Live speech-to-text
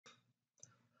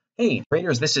Hey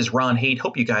traders, this is Ron Haight.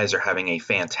 Hope you guys are having a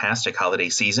fantastic holiday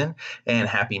season and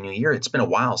Happy New Year. It's been a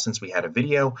while since we had a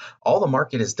video. All the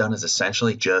market has done is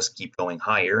essentially just keep going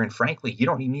higher, and frankly, you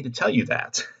don't need me to tell you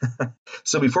that.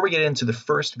 So before we get into the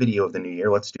first video of the new year,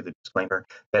 let's do the disclaimer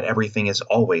that everything is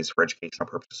always for educational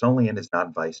purposes only and is not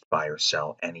advised to buy or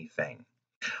sell anything.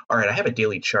 All right, I have a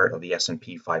daily chart of the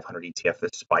S&P 500 ETF. The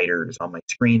spider is on my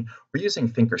screen. We're using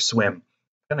Thinkorswim.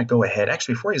 I'm going to go ahead.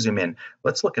 Actually, before I zoom in,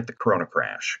 let's look at the Corona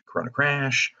crash. Corona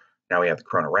crash. Now we have the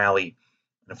Corona rally.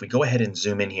 And if we go ahead and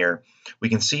zoom in here, we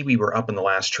can see we were up in the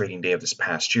last trading day of this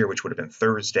past year, which would have been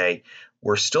Thursday.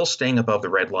 We're still staying above the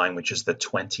red line, which is the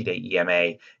 20-day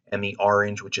EMA, and the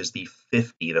orange, which is the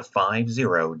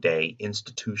 50-day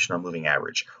institutional moving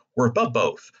average. We're above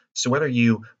both. So whether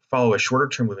you follow a shorter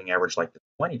term moving average like the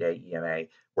 20-day EMA,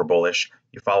 we're bullish.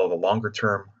 You follow the longer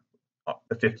term,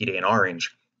 the 50-day in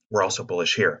orange, we're also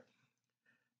bullish here.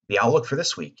 The outlook for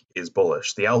this week is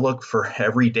bullish. The outlook for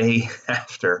every day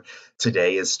after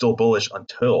today is still bullish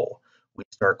until we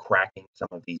start cracking some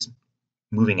of these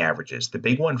moving averages. The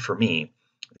big one for me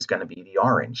is going to be the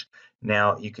orange.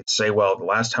 Now, you could say, well, the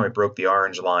last time I broke the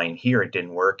orange line here, it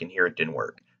didn't work, and here it didn't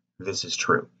work. This is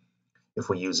true if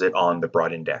we use it on the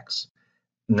broad index.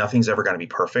 Nothing's ever going to be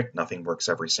perfect. Nothing works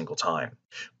every single time.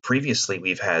 Previously,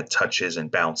 we've had touches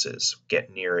and bounces, get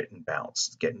near it and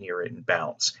bounce, get near it and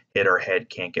bounce, hit our head,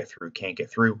 can't get through, can't get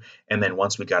through. And then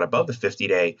once we got above the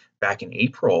 50-day back in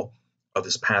April of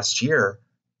this past year,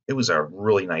 it was a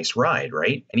really nice ride,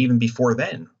 right? And even before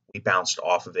then, we bounced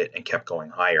off of it and kept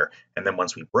going higher. And then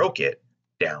once we broke it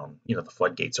down, the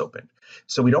floodgates opened.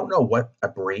 So we don't know what a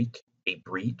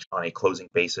breach on a closing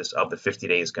basis of the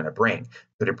 50-day is going to bring.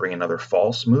 Could it bring another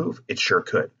false move? It sure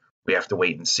could. We have to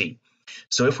wait and see.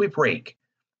 So if we break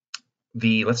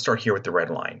let's start here with the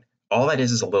red line. All that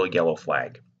is a little yellow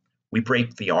flag. We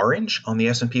break the orange on the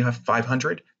S&P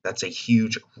 500. That's a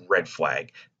huge red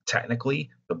flag.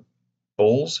 Technically, the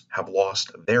bulls have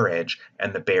lost their edge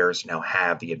and the bears now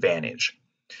have the advantage.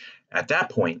 At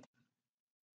that point,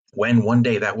 when one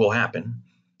day that will happen,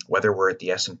 whether we're at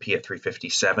the S&P at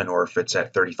 357 or if it's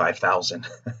at 35,000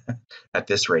 at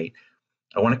this rate,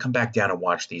 I want to come back down and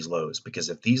watch these lows, because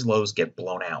if these lows get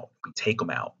blown out, we take them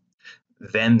out,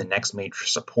 then the next major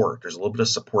support, there's a little bit of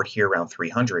support here around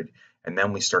 300, and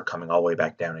then we start coming all the way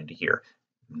back down into here.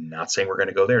 Not saying we're going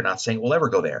to go there, not saying we'll ever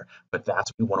go there, but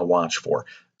that's what we want to watch for.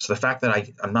 So the fact that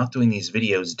I'm not doing these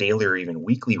videos daily or even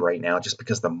weekly right now, just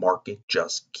because the market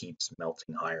just keeps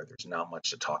melting higher, there's not much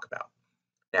to talk about.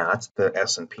 Now that's the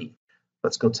S&P.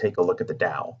 Let's go take a look at the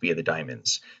Dow via the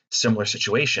diamonds. Similar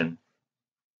situation.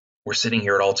 We're sitting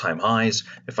here at all-time highs.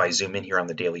 If I zoom in here on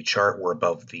the daily chart, we're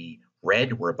above the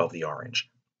red, we're above the orange,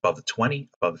 above the 20,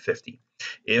 above the 50.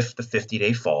 If the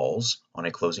 50-day falls on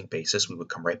a closing basis, we would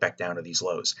come right back down to these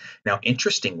lows. Now,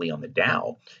 interestingly, on the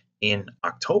Dow, in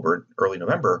October, early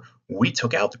November, we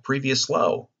took out the previous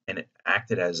low, and it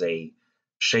acted as a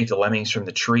shake the lemmings from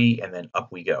the tree, and then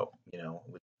up we go,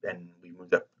 and we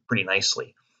moved up pretty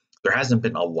nicely. There hasn't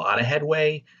been a lot of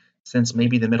headway since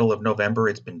maybe the middle of November.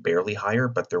 It's been barely higher,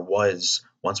 but there was,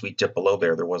 once we dipped below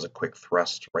there was a quick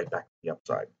thrust right back to the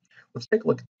upside. Let's take a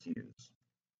look at the Qs.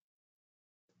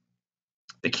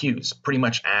 The Qs pretty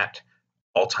much at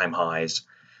all-time highs,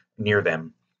 near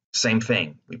them. Same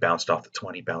thing. We bounced off the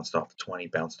 20, bounced off the 20,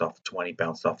 bounced off the 20,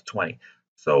 bounced off the 20.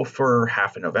 So for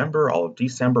half of November, all of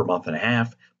December, month and a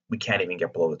half, we can't even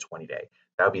get below the 20-day.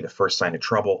 That would be the first sign of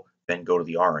trouble. Then go to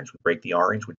the orange. We break the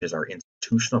orange, which is our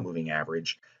institutional moving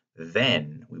average.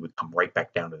 Then we would come right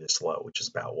back down to this low, which is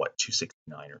about,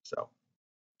 269 or so.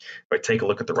 If I take a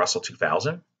look at the Russell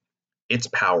 2000, it's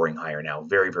powering higher now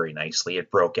very, very nicely.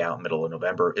 It broke out in the middle of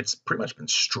November. It's pretty much been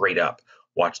straight up.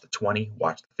 Watch the 20,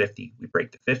 watch the 50. We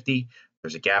break the 50.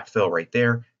 There's a gap fill right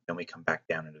there. Then we come back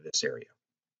down into this area.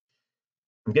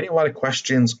 I'm getting a lot of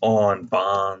questions on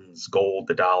bonds, gold,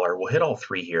 the dollar. We'll hit all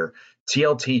three here.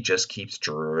 TLT just keeps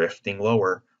drifting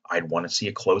lower. I'd want to see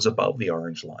a close above the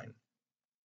orange line.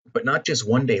 But not just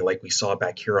one day like we saw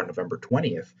back here on November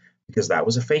 20th, because that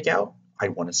was a fake out. I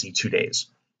want to see 2 days.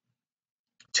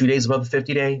 2 days above the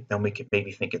 50-day, then we could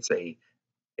maybe think it's a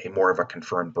more of a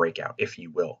confirmed breakout, if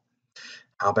you will.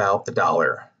 How about the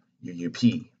dollar,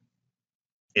 UUP?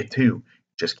 It too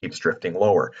just keeps drifting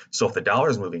lower. So if the dollar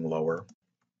is moving lower,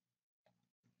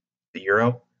 the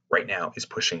euro right now is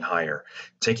pushing higher.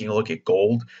 Taking a look at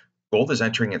gold, gold is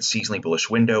entering its seasonally bullish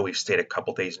window. We've stayed a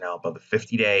couple days now above the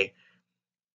 50-day.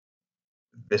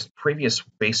 This previous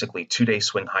basically 2-day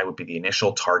swing high would be the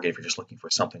initial target if you're just looking for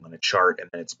something on a chart, and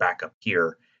then it's back up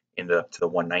here to the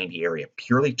 190 area.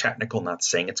 Purely technical, not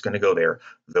saying it's going to go there.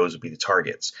 Those would be the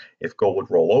targets. If gold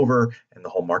would roll over and the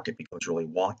whole market becomes really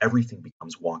wonky, everything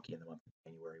becomes wonky in the month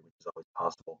of January, which is always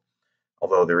possible.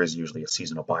 Although there is usually a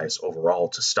seasonal bias overall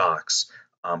to stocks.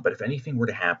 But if anything were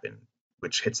to happen,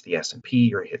 which hits the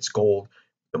S&P or hits gold,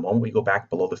 the moment we go back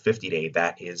below the 50-day,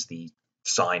 that is the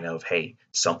sign of, hey,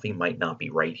 something might not be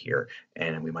right here,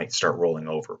 and we might start rolling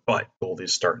over. But gold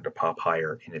is starting to pop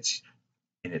higher in its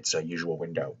usual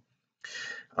window.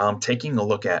 Taking a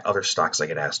look at other stocks I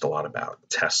get asked a lot about,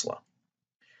 Tesla.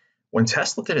 When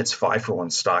Tesla did its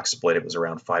 5-for-1 stock split, it was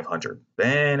around 500.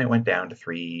 Then it went down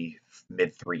to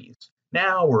mid threes.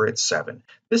 Now we're at 7.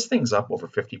 This thing's up over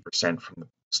 50% from the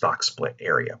stock split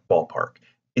area, ballpark.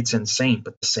 It's insane,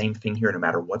 but the same thing here, no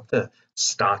matter what the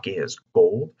stock is,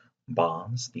 gold,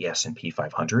 bonds, the S&P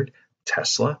 500,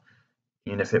 Tesla,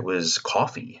 even if it was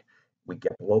coffee, we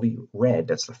get below the red,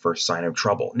 that's the first sign of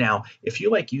trouble. Now, if you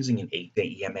like using an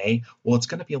 8-day EMA, well, it's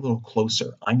going to be a little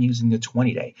closer. I'm using the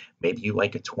 20-day. Maybe you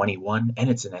like a 21 and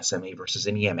it's an SMA versus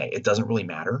an EMA. It doesn't really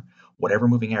matter. Whatever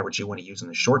moving average you want to use in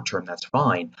the short term, that's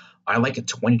fine. I like a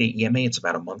 20-day EMA. It's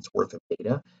about a month's worth of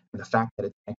data. And the fact that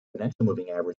it's an exponential moving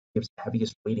average gives the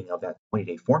heaviest weighting of that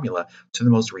 20-day formula to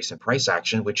the most recent price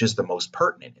action, which is the most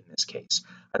pertinent in this case.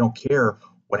 I don't care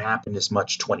what happened as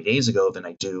much 20 days ago than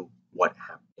I do what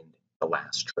happened the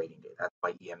last trading day. That's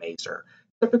why EMAs are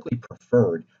typically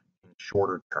preferred in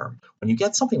shorter term. When you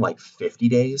get something like 50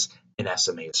 days, an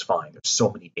SMA is fine. There's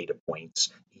so many data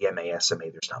points. EMA,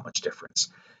 SMA, there's not much difference.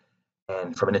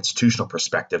 And from an institutional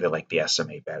perspective, I like the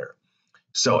SMA better.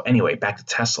 So anyway, back to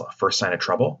Tesla. First sign of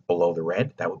trouble, below the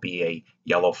red. That would be a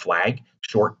yellow flag.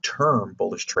 Short-term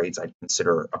bullish trades I'd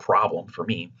consider a problem for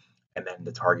me. And then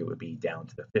the target would be down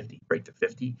to the 50, break the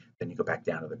 50, then you go back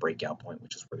down to the breakout point,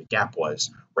 which is where the gap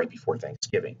was right before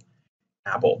Thanksgiving.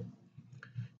 Apple.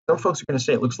 Some folks are going to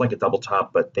say it looks like a double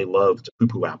top, but they love to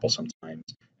poo-poo Apple sometimes.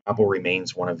 Apple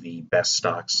remains one of the best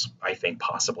stocks, I think,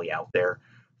 possibly out there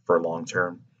for long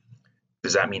term.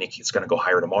 Does that mean it's going to go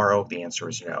higher tomorrow? The answer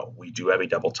is no. We do have a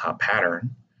double top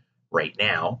pattern right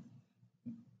now,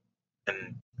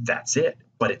 and that's it.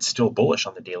 But it's still bullish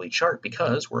on the daily chart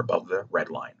because we're above the red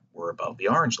line. We're above the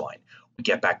orange line. We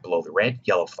get back below the red,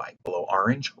 yellow flag. Below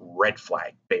orange, red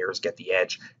flag. Bears get the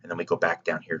edge, and then we go back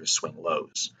down here to swing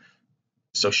lows.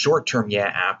 So short term,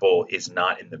 yeah, Apple is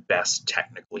not in the best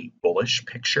technically bullish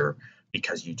picture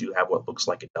because you do have what looks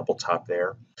like a double top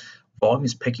there. Volume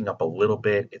is picking up a little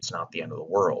bit. It's not the end of the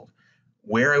world.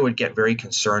 Where I would get very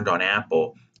concerned on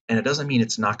Apple, and it doesn't mean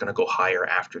it's not going to go higher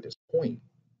after this point,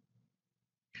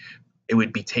 it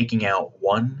would be taking out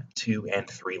 1, 2, and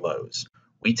 3 lows.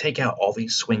 We take out all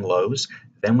these swing lows,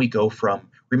 then we go from,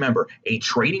 remember, a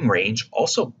trading range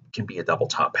also can be a double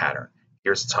top pattern.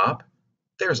 Here's a top,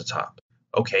 there's a top.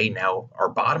 Okay, now our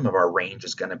bottom of our range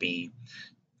is going to be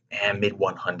mid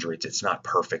 100s. It's not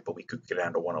perfect, but we could go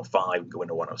down to 105, go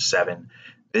into 107.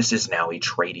 This is now a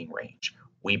trading range.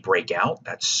 We break out,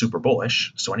 that's super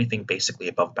bullish. So anything basically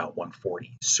above about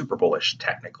 140, super bullish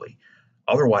technically.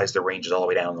 Otherwise, the range is all the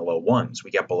way down in the low ones. We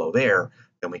get below there,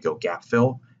 then we go gap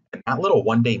fill. And that little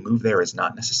one-day move there is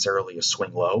not necessarily a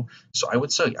swing low. So I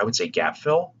would say gap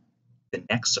fill, the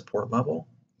next support level,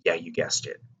 yeah, you guessed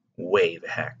it, way the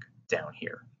heck down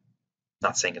here.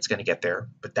 Not saying it's going to get there,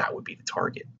 but that would be the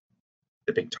target,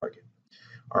 the big target.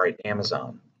 All right,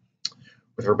 Amazon.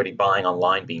 With everybody buying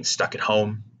online, being stuck at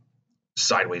home,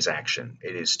 sideways action.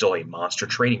 It is still a monster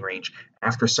trading range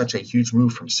after such a huge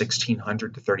move from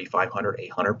 1,600 to 3,500, a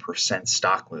 100%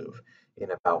 stock move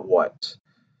in about what?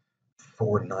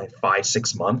 4 to 9, 5,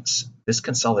 6 months. This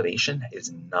consolidation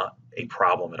is not a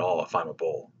problem at all if I'm a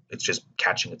bull. It's just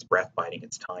catching its breath, biding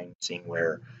its time, seeing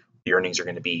where the earnings are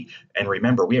going to be. And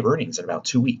remember, we have earnings in about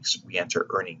 2 weeks. We enter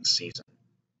earnings season.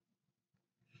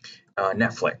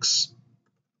 Netflix,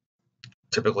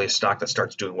 typically a stock that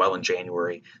starts doing well in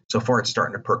January. So far, it's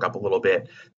starting to perk up a little bit.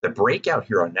 The breakout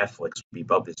here on Netflix would be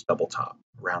above this double top,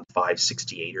 around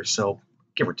 568 or so,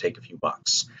 give or take a few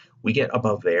bucks. We get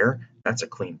above there, that's a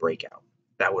clean breakout.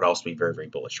 That would also be very, very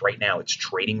bullish. Right now, it's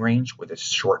trading range with a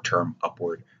short-term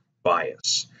upward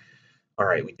bias. All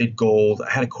right, we did gold.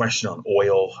 I had a question on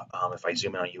oil. If I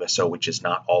zoom in on USO, which is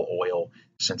not all oil,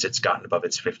 since it's gotten above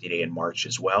its 50-day in March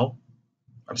as well.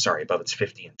 I'm sorry, above its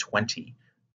 50 and 20.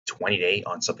 20-day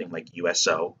on something like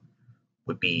USO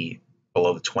would be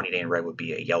below the 20-day in red would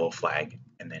be a yellow flag,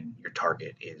 and then your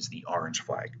target is the orange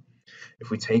flag. If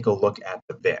we take a look at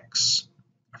the VIX,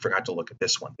 I forgot to look at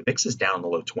this one. The VIX is down in the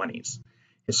low 20s.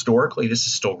 Historically, this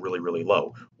is still really, really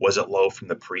low. Was it low from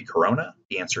the pre-corona?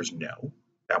 The answer is no.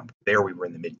 There we were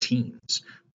in the mid-teens.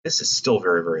 this is still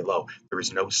very, very low. There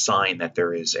is no sign that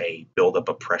there is a buildup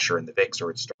of pressure in the VIX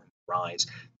or it's starting to rise.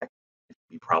 That could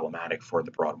be problematic for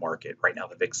the broad market. Right now,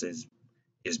 the VIX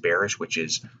is bearish, which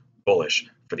is bullish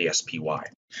for the SPY.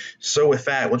 So with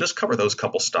that, we'll just cover those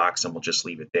couple stocks and we'll just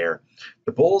leave it there.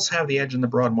 The bulls have the edge in the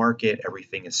broad market.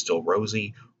 Everything is still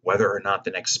rosy. Whether or not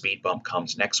the next speed bump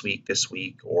comes next week, this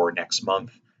week, or next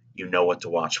month, you know what to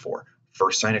watch for.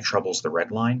 First sign of trouble is the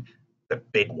red line. The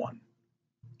big one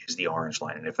is the orange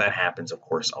line. And if that happens, of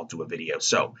course, I'll do a video.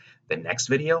 So the next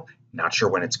video, not sure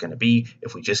when it's going to be.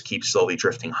 If we just keep slowly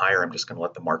drifting higher, I'm just going to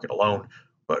let the market alone.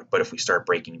 But if we start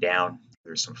breaking down,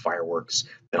 there's some fireworks,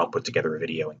 then I'll put together a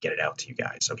video and get it out to you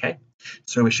guys, okay?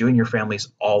 So I wish you and your families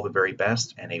all the very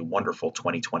best and a wonderful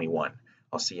 2021.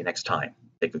 I'll see you next time.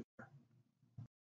 Take good